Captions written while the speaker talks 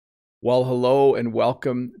Well, hello and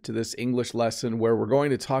welcome to this English lesson where we're going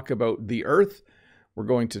to talk about the earth. We're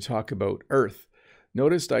going to talk about earth.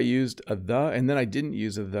 Noticed I used a the and then I didn't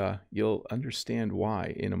use a the. You'll understand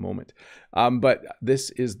why in a moment. But this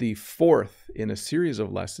is the fourth in a series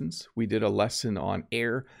of lessons. We did a lesson on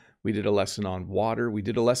air. We did a lesson on water. We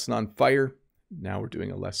did a lesson on fire. Now we're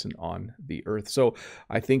doing a lesson on the earth. So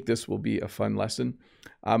I think this will be a fun lesson.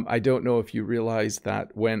 I don't know if you realize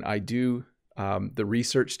that when I do the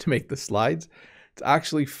research to make the slides, it's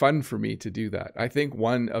actually fun for me to do that. I think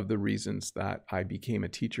one of the reasons that I became a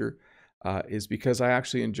teacher is because I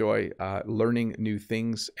actually enjoy learning new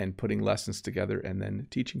things and putting lessons together and then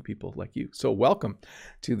teaching people like you. So welcome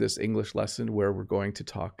to this English lesson where we're going to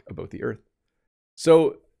talk about the earth.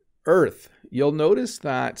 So earth, you'll notice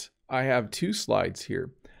that I have two slides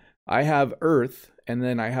here. I have earth, and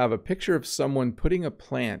then I have a picture of someone putting a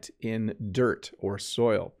plant in dirt or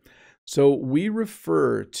soil. So we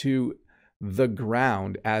refer to the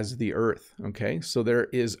ground as the earth, okay? So there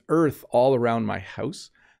is earth all around my house.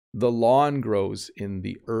 The lawn grows in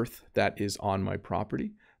the earth that is on my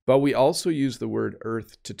property. But we also use the word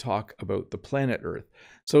earth to talk about the planet Earth.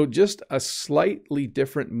 So just a slightly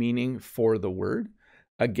different meaning for the word.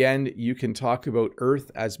 Again, you can talk about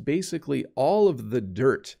earth as basically all of the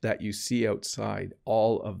dirt that you see outside,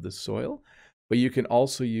 all of the soil. But you can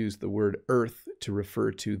also use the word earth to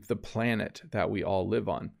refer to the planet that we all live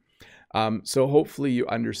on. So hopefully you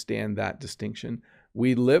understand that distinction.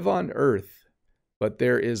 We live on earth, but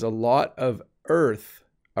there is a lot of earth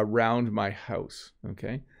around my house,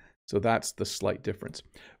 okay? So that's the slight difference.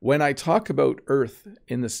 When I talk about earth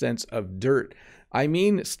in the sense of dirt, I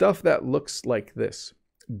mean stuff that looks like this.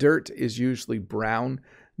 Dirt is usually brown.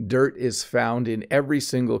 Dirt is found in every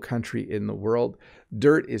single country in the world.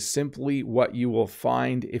 Dirt is simply what you will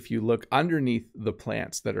find if you look underneath the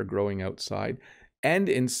plants that are growing outside. And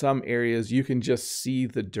in some areas, you can just see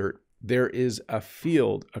the dirt. There is a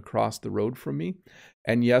field across the road from me.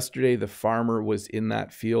 And yesterday, the farmer was in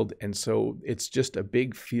that field. And so it's just a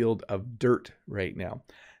big field of dirt right now.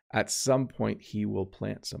 At some point, he will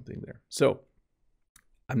plant something there. So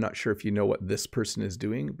I'm not sure if you know what this person is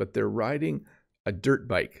doing, but they're riding a dirt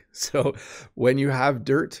bike. So when you have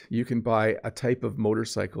dirt, you can buy a type of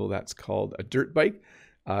motorcycle that's called a dirt bike,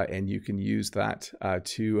 and you can use that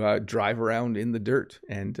to drive around in the dirt.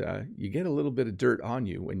 And you get a little bit of dirt on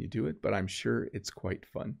you when you do it, but I'm sure it's quite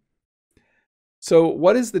fun. So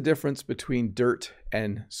what is the difference between dirt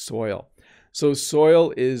and soil? So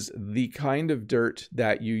soil is the kind of dirt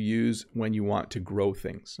that you use when you want to grow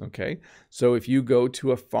things, okay? So if you go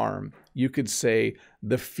to a farm, you could say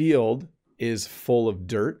the field is full of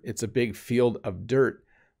dirt. It's a big field of dirt,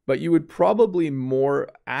 but you would probably more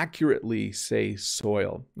accurately say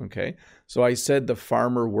soil, okay? So I said the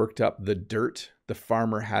farmer worked up the dirt. The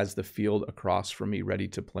farmer has the field across from me ready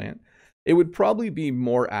to plant. It would probably be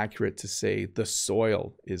more accurate to say the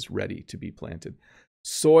soil is ready to be planted.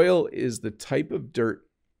 Soil is the type of dirt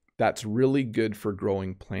that's really good for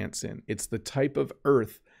growing plants in. It's the type of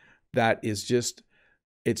earth that is just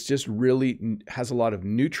really has a lot of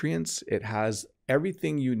nutrients. It has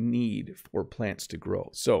everything you need for plants to grow.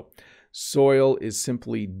 So soil is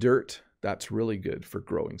simply dirt that's really good for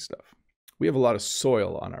growing stuff. We have a lot of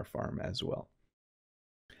soil on our farm as well.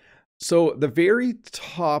 So the very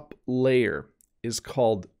top layer is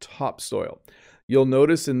called topsoil. You'll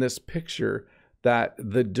notice in this picture that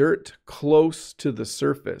the dirt close to the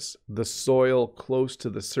surface, the soil close to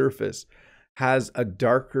the surface, has a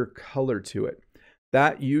darker color to it.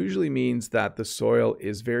 That usually means that the soil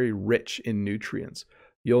is very rich in nutrients.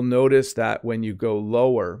 You'll notice that when you go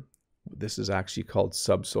lower, this is actually called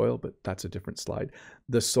subsoil, but that's a different slide.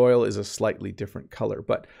 The soil is a slightly different color,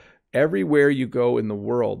 but everywhere you go in the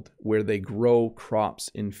world where they grow crops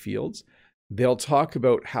in fields, they'll talk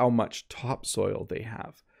about how much topsoil they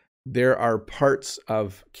have. There are parts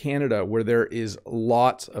of Canada where there is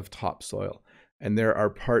lots of topsoil, and there are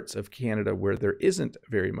parts of Canada where there isn't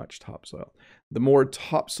very much topsoil. The more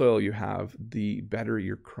topsoil you have, the better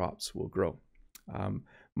your crops will grow.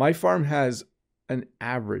 My farm has an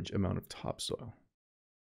average amount of topsoil.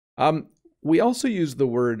 We also use the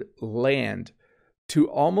word land to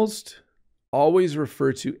almost always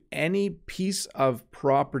refer to any piece of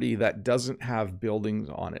property that doesn't have buildings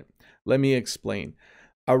on it. Let me explain.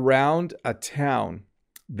 Around a town,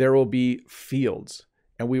 there will be fields,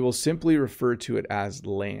 and we will simply refer to it as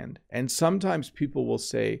land. And sometimes people will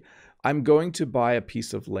say, I'm going to buy a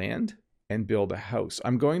piece of land and build a house.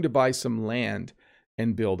 I'm going to buy some land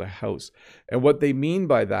and build a house. And what they mean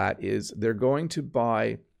by that is they're going to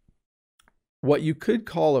buy what you could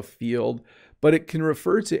call a field, but it can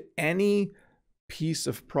refer to any piece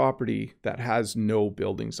of property that has no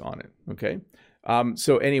buildings on it, okay?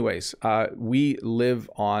 So anyways, we live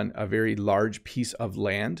on a very large piece of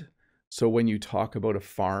land. So when you talk about a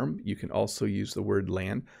farm, you can also use the word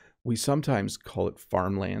land. We sometimes call it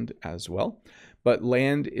farmland as well. But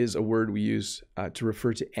land is a word we use to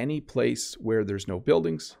refer to any place where there's no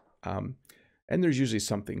buildings. And there's usually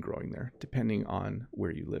something growing there, depending on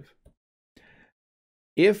where you live.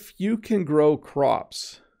 If you can grow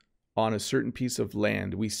crops on a certain piece of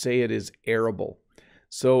land, we say it is arable.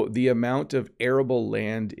 So the amount of arable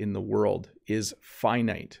land in the world is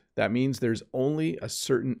finite. That means there's only a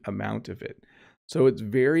certain amount of it. So it's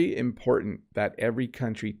very important that every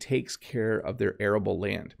country takes care of their arable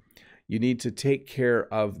land. You need to take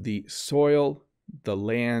care of the soil, the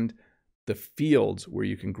land, the fields where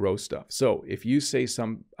you can grow stuff. So if you say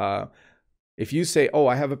oh,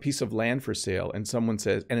 I have a piece of land for sale, and someone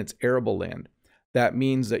says, and it's arable land, that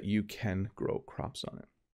means that you can grow crops on it.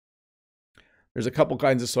 There's a couple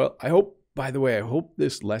kinds of soil. By the way, I hope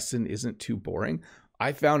this lesson isn't too boring.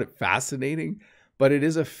 I found it fascinating, but it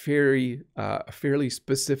is a fairly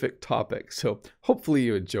specific topic. So hopefully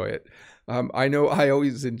you enjoy it. I know I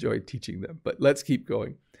always enjoy teaching them, but let's keep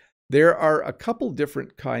going. There are a couple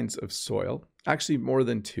different kinds of soil, actually more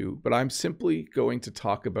than two, but I'm simply going to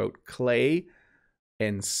talk about clay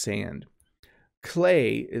and sand.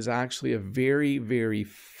 Clay is actually a very, very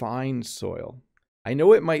fine soil. I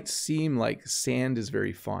know it might seem like sand is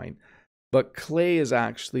very fine, but clay is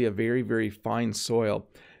actually a very, very fine soil,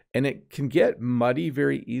 and it can get muddy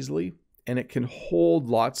very easily, and it can hold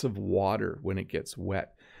lots of water when it gets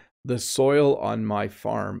wet. The soil on my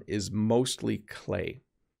farm is mostly clay.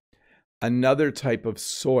 Another type of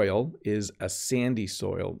soil is a sandy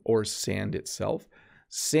soil, or sand itself.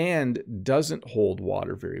 Sand doesn't hold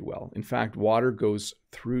water very well. In fact, water goes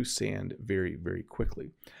through sand very, very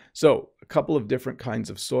quickly. So a couple of different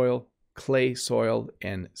kinds of soil: clay soil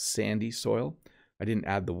and sandy soil. I didn't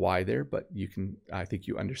add the Y there, but I think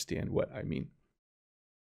you understand what I mean.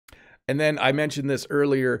 And then I mentioned this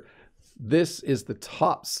earlier. This is the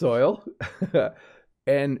topsoil.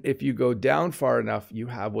 And if you go down far enough, you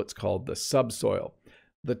have what's called the subsoil.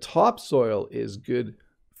 The topsoil is good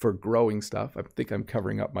for growing stuff. I think I'm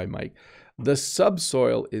covering up my mic. The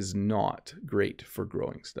subsoil is not great for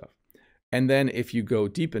growing stuff. And then if you go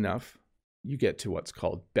deep enough, you get to what's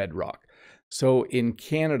called bedrock. So in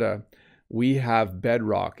Canada, we have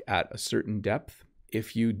bedrock at a certain depth.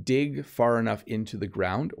 If you dig far enough into the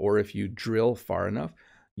ground, or if you drill far enough,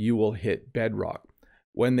 you will hit bedrock.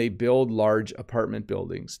 When they build large apartment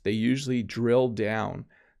buildings, they usually drill down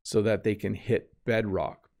so that they can hit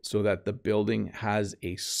bedrock, so that the building has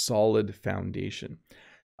a solid foundation.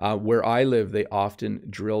 Where I live, they often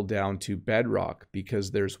drill down to bedrock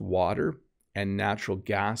because there's water and natural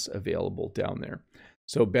gas available down there.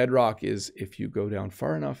 So bedrock is if you go down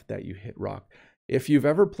far enough that you hit rock. If you've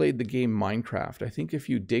ever played the game Minecraft, I think if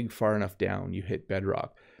you dig far enough down, you hit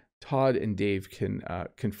bedrock. Todd and Dave can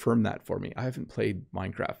confirm that for me. I haven't played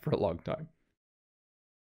Minecraft for a long time.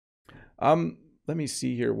 Let me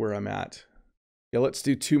see here where I'm at. Yeah, let's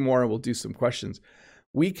do two more and we'll do some questions.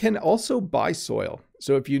 We can also buy soil.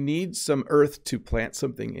 So if you need some earth to plant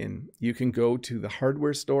something in, you can go to the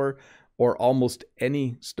hardware store or almost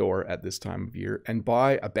any store at this time of year and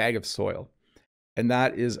buy a bag of soil. And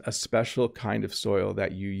that is a special kind of soil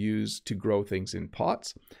that you use to grow things in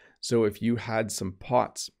pots. So if you had some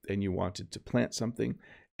pots and you wanted to plant something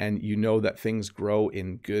and you know that things grow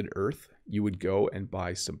in good earth, you would go and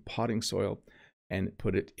buy some potting soil and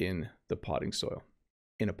put it in the potting soil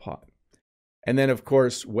in a pot. And then of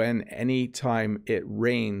course, anytime it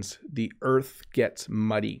rains, the earth gets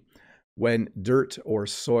muddy. When dirt or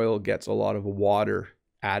soil gets a lot of water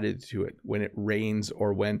added to it, when it rains,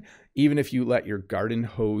 or even if you let your garden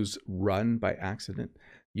hose run by accident,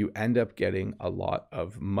 you end up getting a lot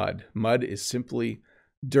of mud. Mud is simply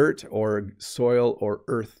dirt or soil or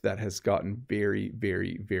earth that has gotten very,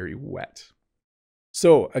 very, very wet.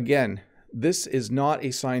 So again, this is not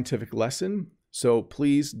a scientific lesson, so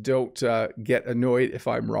please don't get annoyed if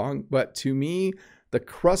I'm wrong. But to me, the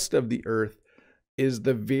crust of the earth is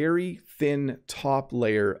the very thin top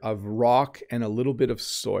layer of rock and a little bit of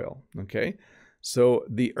soil, okay? So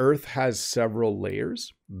the earth has several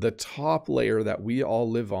layers. The top layer that we all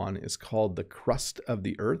live on is called the crust of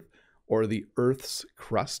the earth, or the earth's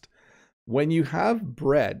crust. When you have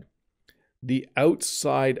bread, the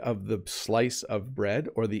outside of the slice of bread,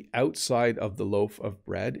 or the outside of the loaf of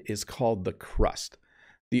bread, is called the crust.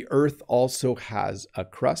 The earth also has a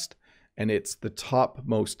crust, and it's the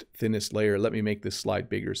topmost thinnest layer. Let me make this slide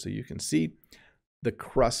bigger so you can see. the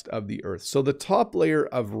crust of the earth. So the top layer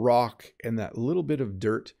of rock and that little bit of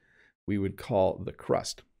dirt we would call the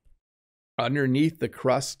crust. Underneath the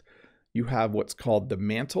crust, you have what's called the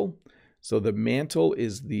mantle. So the mantle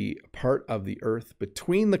is the part of the earth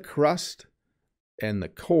between the crust and the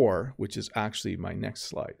core, which is actually my next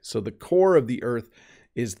slide. So the core of the earth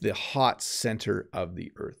is the hot center of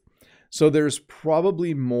the earth. So there's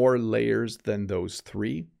probably more layers than those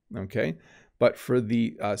three, okay? But for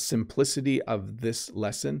the simplicity of this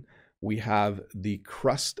lesson, we have the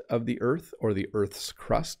crust of the earth, or the earth's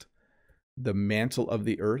crust, the mantle of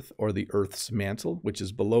the earth, or the earth's mantle, which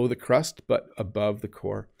is below the crust but above the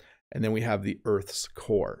core. And then we have the earth's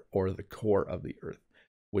core, or the core of the earth,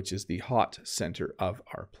 which is the hot center of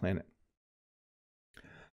our planet.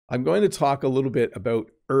 I'm going to talk a little bit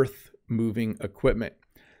about earth moving equipment.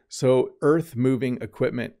 So earth moving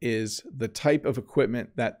equipment is the type of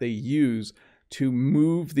equipment that they use to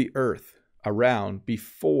move the earth around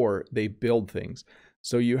before they build things.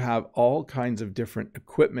 So you have all kinds of different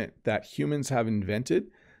equipment that humans have invented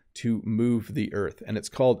to move the earth. And it's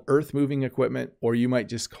called earth moving equipment, or you might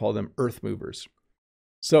just call them earth movers.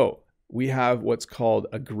 So we have what's called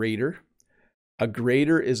a grader. A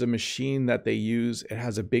grader is a machine that they use. It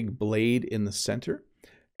has a big blade in the center,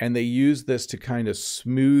 and they use this to kind of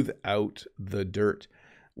smooth out the dirt.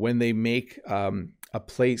 When they make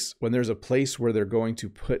when there's a place where they're going to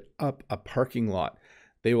put up a parking lot,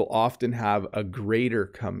 they will often have a grader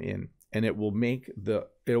come in, and it will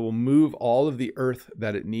move all of the earth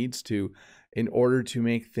that it needs to in order to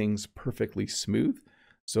make things perfectly smooth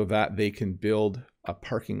so that they can build a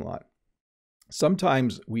parking lot.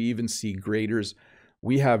 Sometimes we even see graders.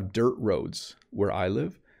 We have dirt roads where I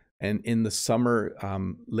live, and in the summer,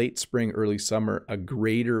 late spring, early summer, a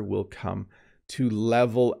grader will come to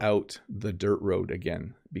level out the dirt road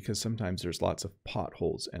again, because sometimes there's lots of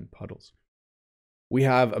potholes and puddles. We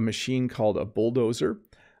have a machine called a bulldozer.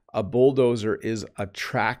 A bulldozer is a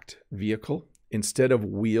tracked vehicle. Instead of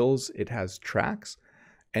wheels, it has tracks,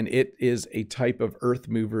 and it is a type of earth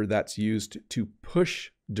mover that's used to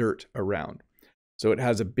push dirt around. So it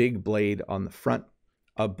has a big blade on the front.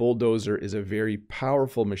 A bulldozer is a very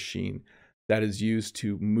powerful machine that is used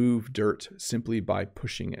to move dirt simply by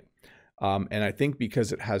pushing it. And I think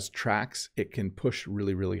because it has tracks, it can push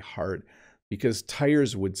really, really hard, because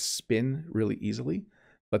tires would spin really easily,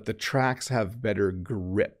 but the tracks have better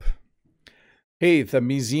grip. Hey,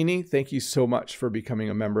 Thamizini, thank you so much for becoming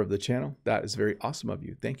a member of the channel. That is very awesome of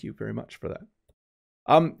you. Thank you very much for that.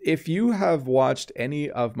 If you have watched any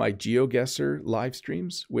of my GeoGuessr live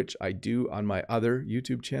streams, which I do on my other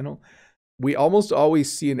YouTube channel, we almost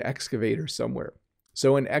always see an excavator somewhere.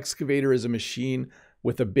 So an excavator is a machine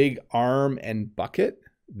with a big arm and bucket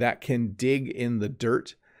that can dig in the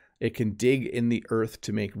dirt. It can dig in the earth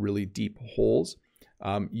to make really deep holes.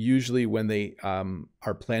 Usually when they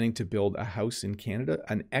are planning to build a house in Canada,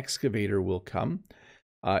 an excavator will come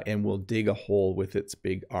and will dig a hole with its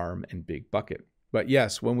big arm and big bucket. But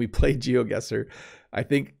yes, when we play GeoGuessr, I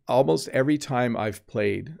think almost every time I've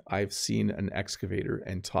played, I've seen an excavator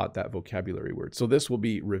and taught that vocabulary word. So this will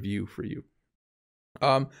be review for you.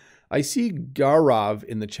 I see Gaurav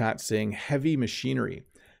in the chat saying heavy machinery.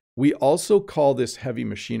 We also call this heavy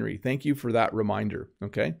machinery. Thank you for that reminder,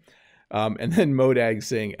 okay? And then Modag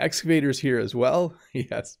saying excavators here as well.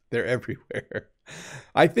 Yes, they're everywhere.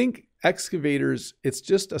 I think excavators, it's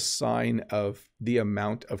just a sign of the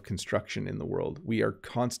amount of construction in the world. We are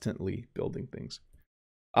constantly building things.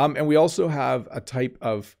 And we also have a type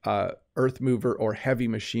of earth mover or heavy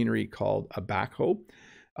machinery called a backhoe.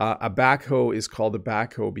 A backhoe is called a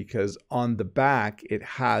backhoe because on the back, it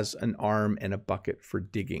has an arm and a bucket for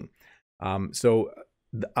digging. So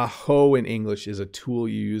a hoe in English is a tool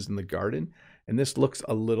you use in the garden. And this looks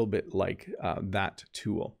a little bit like that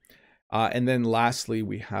tool. And then lastly,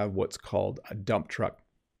 we have what's called a dump truck.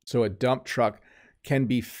 So a dump truck can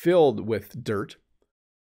be filled with dirt.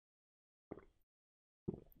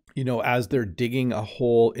 You know, as they're digging a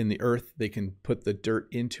hole in the earth, they can put the dirt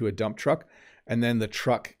into a dump truck, and then the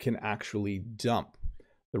truck can actually dump.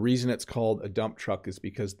 The reason it's called a dump truck is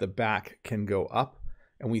because the back can go up,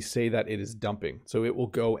 and we say that it is dumping. So it will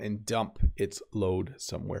go and dump its load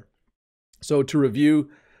somewhere. So to review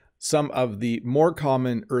some of the more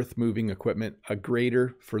common earth moving equipment: a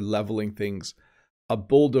grader for leveling things, a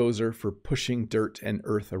bulldozer for pushing dirt and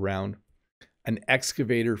earth around, an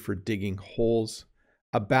excavator for digging holes,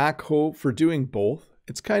 a backhoe for doing both.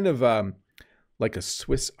 It's kind of like a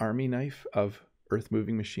Swiss Army knife of earth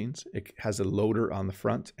moving machines. It has a loader on the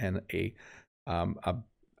front and a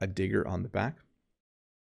digger on the back.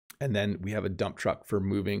 And then we have a dump truck for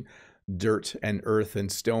moving dirt and earth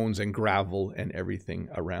and stones and gravel and everything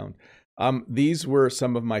around. These were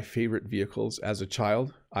some of my favorite vehicles as a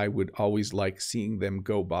child. I would always like seeing them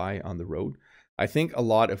go by on the road. I think a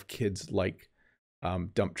lot of kids like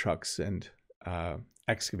dump trucks and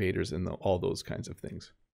excavators and all those kinds of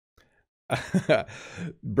things.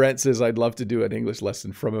 Brent says, I'd love to do an English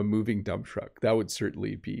lesson from a moving dump truck. That would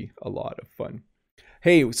certainly be a lot of fun.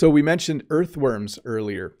 Hey, so we mentioned earthworms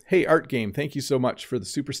earlier. Hey, Art Game, thank you so much for the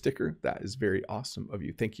super sticker. That is very awesome of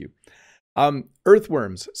you. Thank you.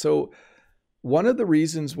 Earthworms. So one of the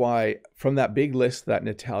reasons why, from that big list that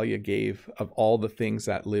Natalia gave of all the things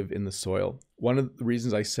that live in the soil, one of the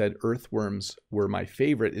reasons I said earthworms were my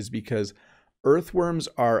favorite is because earthworms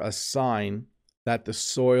are a sign that the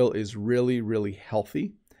soil is really, really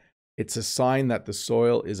healthy. It's a sign that the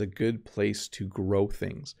soil is a good place to grow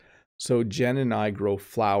things. So Jen and I grow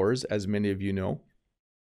flowers, as many of you know.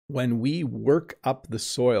 When we work up the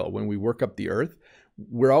soil, when we work up the earth,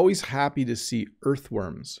 we're always happy to see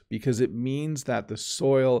earthworms because it means that the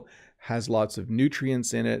soil has lots of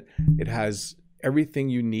nutrients in it. It has everything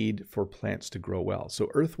you need for plants to grow well. So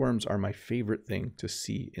earthworms are my favorite thing to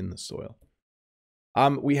see in the soil.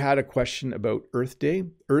 We had a question about Earth Day.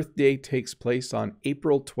 Earth Day takes place on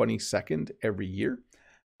April 22nd every year.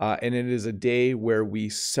 And it is a day where we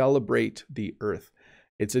celebrate the earth.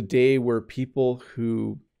 It's a day where people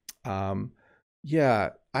who, I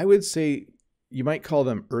would say you might call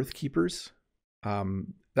them earth keepers.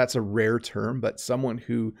 That's a rare term, but someone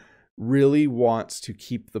who really wants to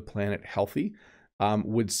keep the planet healthy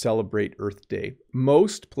would celebrate Earth Day.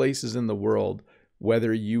 Most places in the world,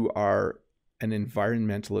 whether you are an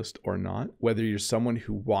environmentalist or not, whether you're someone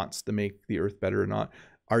who wants to make the earth better or not,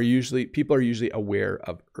 people are usually aware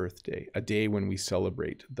of Earth Day, a day when we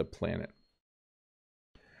celebrate the planet.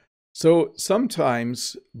 So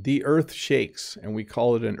sometimes the earth shakes and we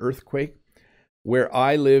call it an earthquake. Where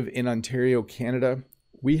I live in Ontario, Canada,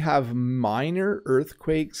 we have minor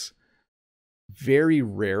earthquakes very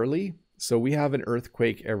rarely. So we have an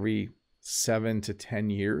earthquake every 7 to 10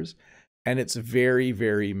 years, and it's very,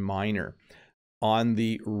 very minor. On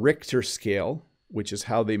the Richter scale, which is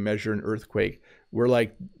how they measure an earthquake, we're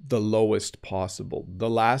like the lowest possible. The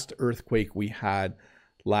last earthquake we had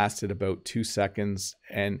lasted about 2 seconds,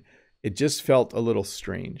 and it just felt a little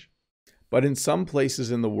strange. But in some places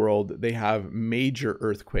in the world, they have major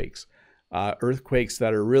earthquakes, earthquakes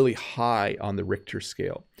that are really high on the Richter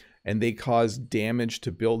scale, and they cause damage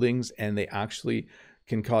to buildings, and they actually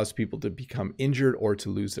can cause people to become injured or to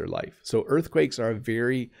lose their life. So earthquakes are a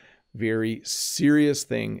very, very serious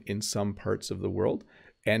thing in some parts of the world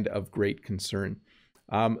and of great concern.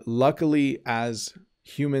 Luckily, as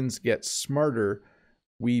humans get smarter,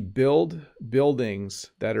 we build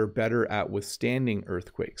buildings that are better at withstanding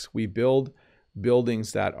earthquakes. We build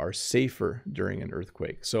buildings that are safer during an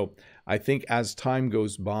earthquake. So I think as time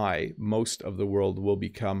goes by, most of the world will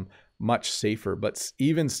become much safer. But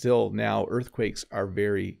even still now, earthquakes are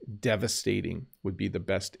very devastating, would be the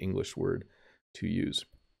best English word to use.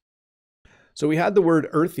 So we had the word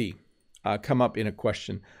earthy come up in a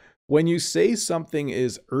question. When you say something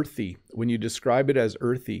is earthy, when you describe it as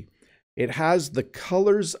earthy, it has the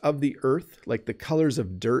colors of the earth, like the colors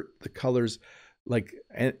of dirt, the colors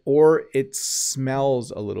or it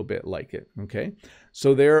smells a little bit like it, okay?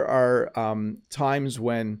 So there are times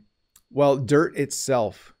when, dirt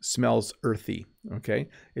itself smells earthy, okay?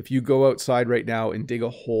 If you go outside right now and dig a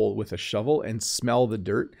hole with a shovel and smell the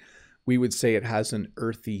dirt, we would say it has an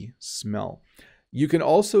earthy smell. You can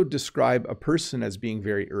also describe a person as being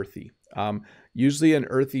very earthy. Usually an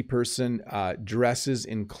earthy person dresses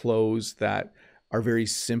in clothes that are very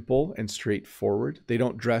simple and straightforward. They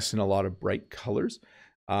don't dress in a lot of bright colors.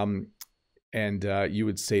 And you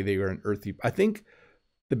would say they are an earthy. I think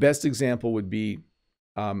the best example would be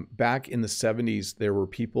back in the 70s, there were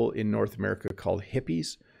people in North America called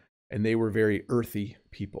hippies, and they were very earthy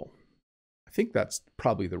people. I think that's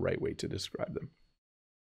probably the right way to describe them.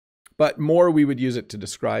 But more, we would use it to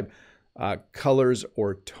describe colors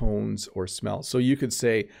or tones or smells. So you could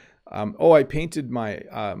say, I painted my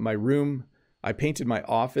room, I painted my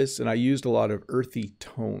office, and I used a lot of earthy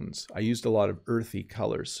tones. I used a lot of earthy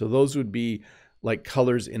colors. So those would be like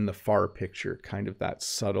colors in the far picture, kind of that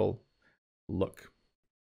subtle look.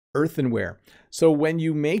 Earthenware. So when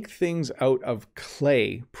you make things out of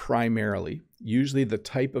clay primarily, usually the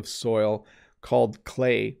type of soil called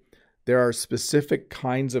clay, there are specific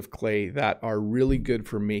kinds of clay that are really good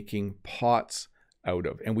for making pots out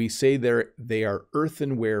of. And we say they are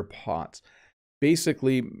earthenware pots,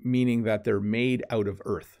 basically meaning that they're made out of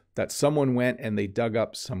earth, that someone went and they dug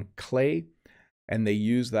up some clay and they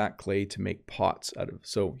use that clay to make pots out of.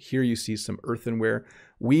 So here you see some earthenware.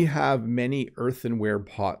 We have many earthenware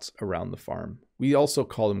pots around the farm. We also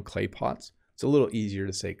call them clay pots. It's a little easier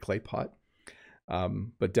to say clay pot,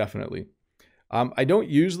 but definitely. I don't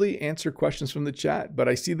usually answer questions from the chat, but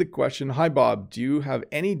I see the question, hi Bob, do you have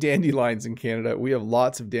any dandelions in Canada? We have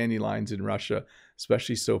lots of dandelions in Russia,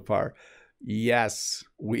 especially so far. Yes,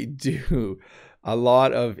 we do. A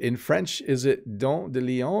lot of, in French, is it dent de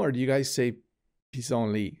lion, or do you guys say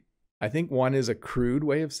pissenlit? I think one is a crude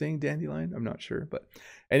way of saying dandelion. I'm not sure, but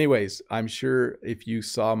anyways, I'm sure if you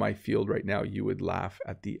saw my field right now, you would laugh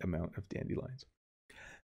at the amount of dandelions.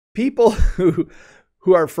 People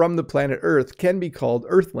who are from the planet Earth can be called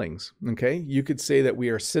earthlings, okay? You could say that we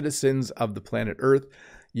are citizens of the planet Earth.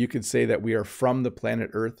 You could say that we are from the planet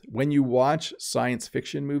Earth. When you watch science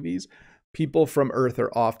fiction movies, people from Earth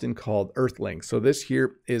are often called earthlings. So this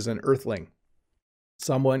here is an earthling,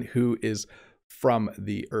 someone who is from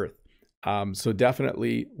the Earth. So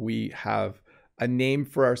definitely we have a name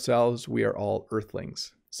for ourselves. We are all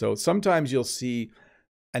earthlings. So sometimes you'll see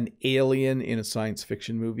an alien in a science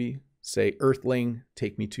fiction movie say, earthling,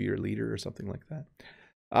 take me to your leader, or something like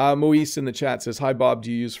that. Moise in the chat says, hi Bob,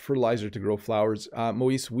 do you use fertilizer to grow flowers?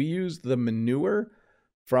 Moise, we use the manure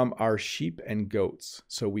from our sheep and goats.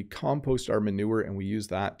 So we compost our manure and we use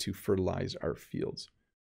that to fertilize our fields.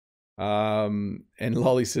 And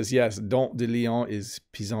Lolly says, yes, dent de lion is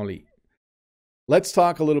pissenlit. Let's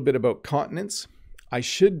talk a little bit about continents. I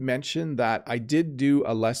should mention that I did do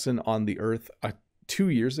a lesson on the Earth 2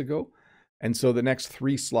 years ago. And so the next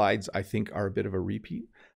 3 slides, I think, are a bit of a repeat.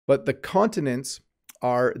 But the continents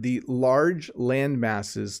are the large land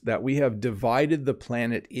masses that we have divided the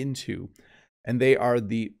planet into. And they are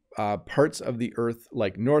the parts of the Earth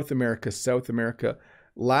like North America, South America.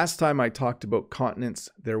 Last time I talked about continents,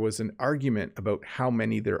 there was an argument about how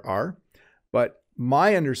many there are. But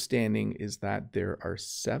my understanding is that there are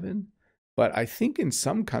 7. But I think in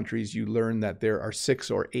some countries you learn that there are 6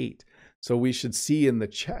 or 8. So we should see in the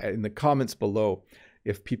chat, in the comments below,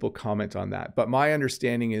 if people comment on that. But my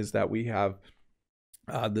understanding is that we have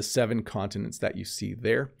the 7 continents that you see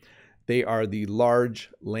there. They are the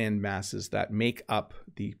large land masses that make up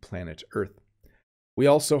the planet Earth. We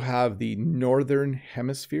also have the Northern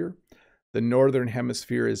Hemisphere. The Northern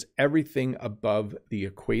Hemisphere is everything above the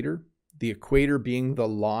equator. The equator being the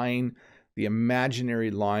line, the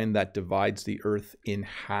imaginary line that divides the Earth in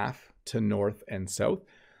half to north and south.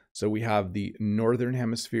 So we have the Northern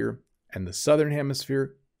Hemisphere and the Southern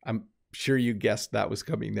Hemisphere. I'm sure you guessed that was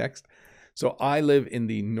coming next. So I live in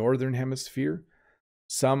the Northern Hemisphere.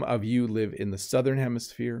 Some of you live in the Southern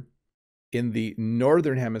Hemisphere. In the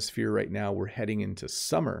Northern Hemisphere right now, we're heading into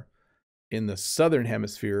summer. In the Southern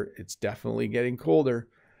Hemisphere, it's definitely getting colder.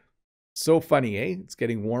 So funny, eh? It's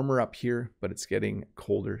getting warmer up here, but it's getting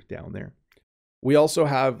colder down there. We also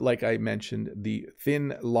have, like I mentioned, the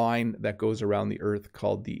thin line that goes around the Earth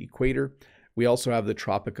called the equator. We also have the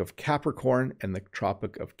Tropic of Capricorn and the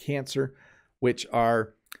Tropic of Cancer, which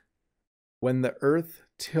are, when the Earth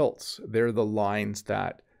tilts, they're the lines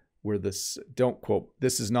that were this, don't quote,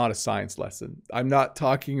 this is not a science lesson. I'm not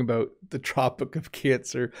talking about the Tropic of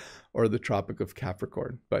Cancer or the Tropic of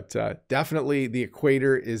Capricorn, but definitely the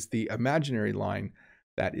equator is the imaginary line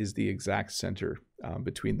that is the exact center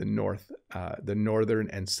between the northern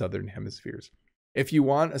and southern hemispheres. If you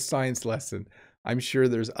want a science lesson, I'm sure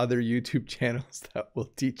there's other YouTube channels that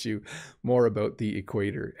will teach you more about the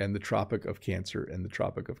equator and the Tropic of Cancer and the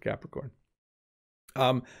Tropic of Capricorn.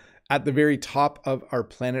 At the very top of our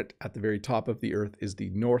planet, at the very top of the Earth is the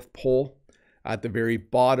North Pole. At the very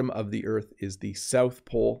bottom of the Earth is the South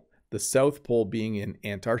Pole. The South Pole being in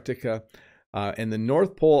Antarctica. And the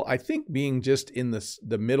North Pole, I think, being just in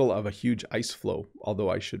the middle of a huge ice flow, although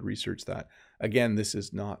I should research that. Again, this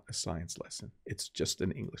is not a science lesson. It's just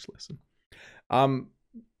an English lesson.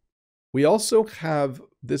 We also have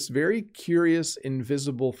this very curious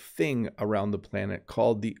invisible thing around the planet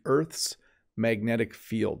called the Earth's magnetic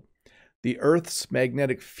field. The Earth's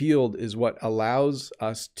magnetic field is what allows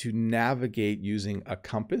us to navigate using a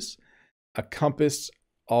compass. A compass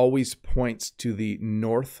always points to the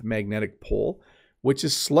north magnetic pole, which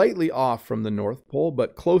is slightly off from the North Pole,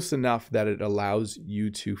 but close enough that it allows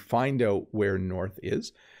you to find out where north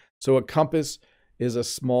is. So a compass is a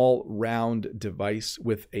small round device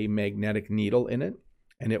with a magnetic needle in it,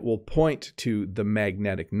 and it will point to the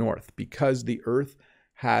magnetic north because the Earth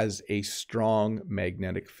has a strong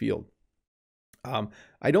magnetic field.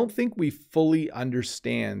 I don't think we fully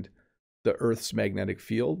understand the Earth's magnetic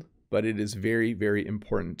field, but it is very, very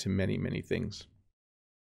important to many, many things.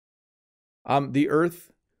 The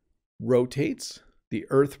Earth rotates. The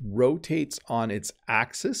Earth rotates on its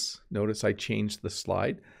axis. Notice I changed the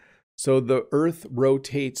slide. So the Earth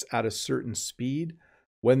rotates at a certain speed.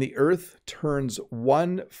 When the Earth turns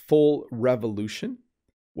one full revolution,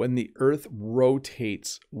 when the Earth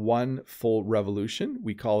rotates one full revolution,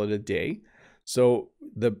 we call it a day. So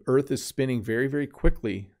the Earth is spinning very, very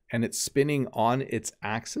quickly, and it's spinning on its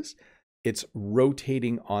axis. It's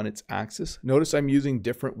rotating on its axis. Notice I'm using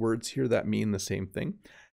different words here that mean the same thing.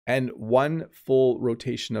 And one full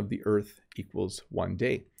rotation of the Earth equals 1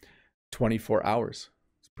 day, 24 hours.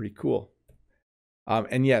 It's pretty cool.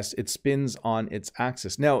 And yes, it spins on its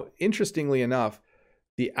axis. Now, interestingly enough,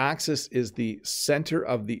 the axis is the center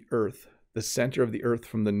of the Earth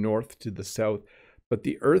from the north to the south, but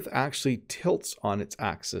the Earth actually tilts on its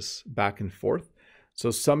axis back and forth. So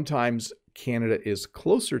sometimes Canada is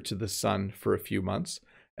closer to the sun for a few months,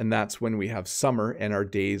 and that's when we have summer and our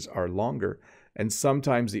days are longer. And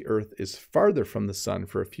sometimes the Earth is farther from the sun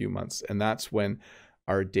for a few months, and that's when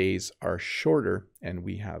our days are shorter and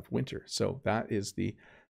we have winter. So that is the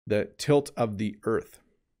tilt of the Earth.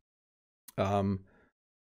 Let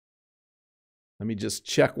me just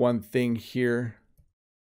check one thing here.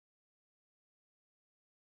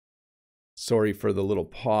 Sorry for the little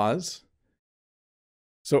pause.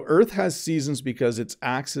 So Earth has seasons because its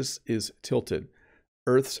axis is tilted.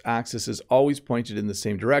 Earth's axis is always pointed in the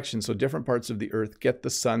same direction, so different parts of the Earth get the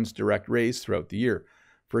sun's direct rays throughout the year.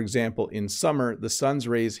 For example, in summer, the sun's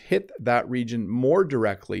rays hit that region more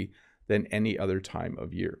directly than any other time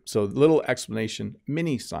of year. So little explanation,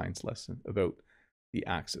 mini science lesson about the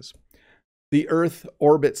axis. The Earth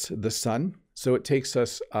orbits the sun, so it takes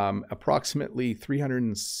us approximately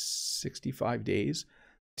 365 days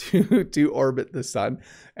to orbit the sun,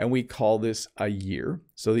 and we call this a year.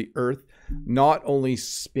 So the Earth not only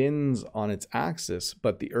spins on its axis,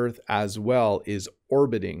 but the Earth as well is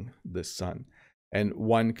orbiting the sun. And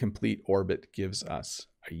one complete orbit gives us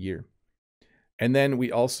a year. And then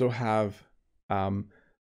we also have,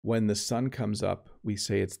 when the sun comes up, we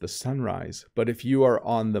say it's the sunrise. But if you are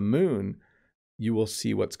on the moon, you will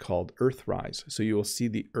see what's called Earthrise. So you will see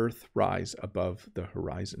the Earth rise above the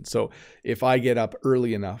horizon. So if I get up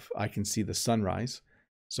early enough, I can see the sunrise.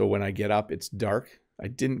 So when I get up, it's dark. I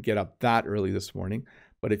didn't get up that early this morning,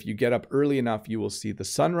 but if you get up early enough, you will see the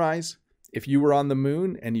sunrise. If you were on the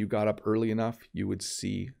moon and you got up early enough, you would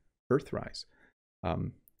see Earthrise.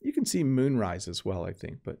 You can see moonrise as well, I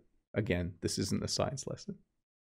think, but again, this isn't a science lesson.